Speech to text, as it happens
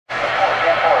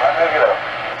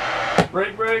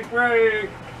Break, break, break.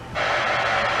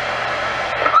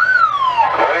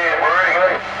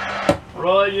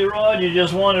 Roger, Roger.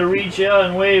 Just want to reach out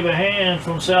and wave a hand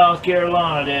from South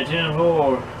Carolina there, 10-4.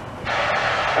 Well, on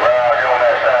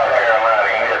that South Carolina,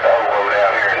 you get the hobo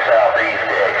down here in Southeast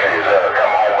Texas.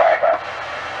 Come on back.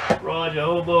 Roger,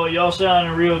 hobo. Y'all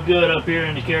sounding real good up here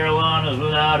in the Carolinas,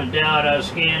 without a doubt. I was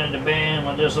scanning the band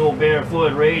with this old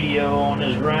barefoot radio on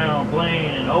this ground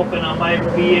plane and hoping I might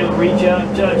be able to reach out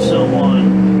and touch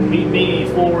someone. Beat me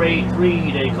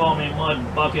 483. They call me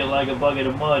Mud Bucket, like a bucket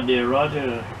of mud there,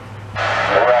 Roger.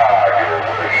 Roger.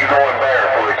 If you going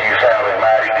barefoot, you sounded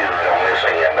mighty good on this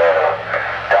end.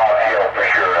 Top shelf for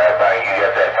sure. That thing, you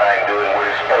got that thing doing what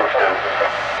it's supposed to.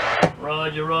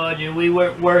 Roger, Roger. We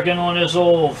were working on this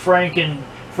old Frank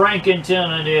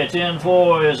antenna there.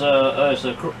 10-4 is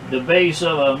the base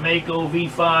of a Mako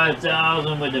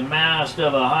V5000 with the mast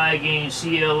of a high gain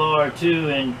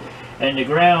CLR2 and the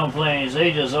ground planes.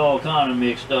 They just all kind of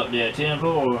mixed up there. 10-4.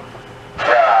 Roger.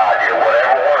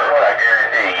 Whatever works, I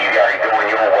guarantee you got it going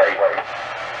your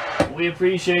way. We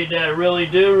appreciate that. Really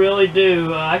do, really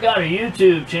do. I got a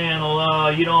YouTube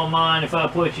channel. You don't mind if I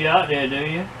put you out there, do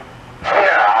you? Nah,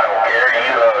 I don't care.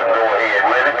 You go ahead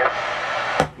with it.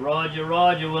 Roger,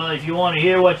 Roger. Well, if you want to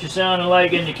hear what you're sounding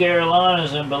like in the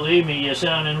Carolinas, and believe me, you're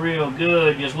sounding real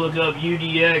good, just look up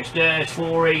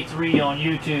UDX-483 on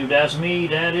YouTube. That's me.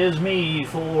 That is me,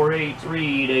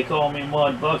 483. They call me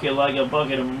Mud Bucket, like a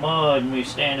bucket of mud, and we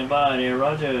standing by there.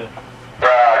 Roger. Roger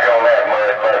on that,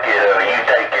 Mud Bucket. You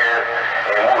take care,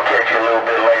 and we'll catch you a little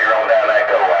bit later on down that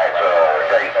coax.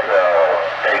 Take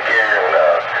care, and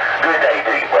good day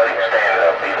to you, buddy. Stand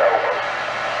up, be over.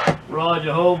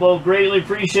 Roger, hobo. Greatly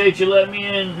appreciate you letting me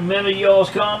in the middle of y'all's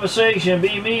conversation.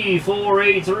 Be me,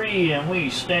 483, and we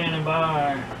standing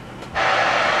by.